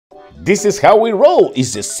This Is How We Roll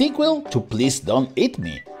is the sequel to Please Don't Eat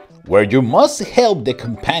Me, where you must help the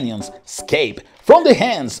companions escape from the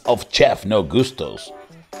hands of Chef No Gustos.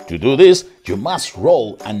 To do this, you must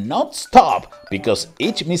roll and not stop because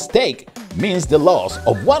each mistake means the loss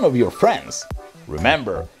of one of your friends.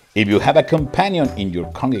 Remember, if you have a companion in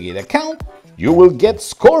your Kongregate account, you will get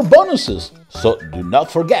score bonuses, so do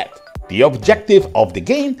not forget. The objective of the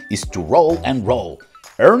game is to roll and roll,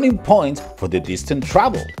 earning points for the distant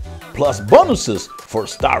travel, plus bonuses for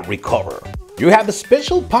star recover. You have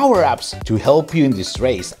special power-ups to help you in this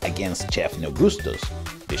race against Chef No Gustos,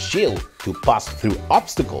 the shield to pass through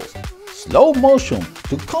obstacles, slow motion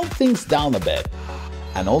to calm things down a bit,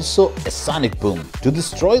 and also a sonic boom to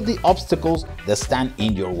destroy the obstacles that stand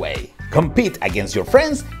in your way. Compete against your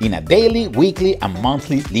friends in a daily, weekly, and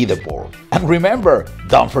monthly leaderboard. And remember,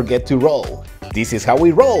 don't forget to roll. This Is How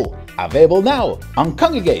We Roll, available now on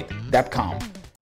Kongregate.com.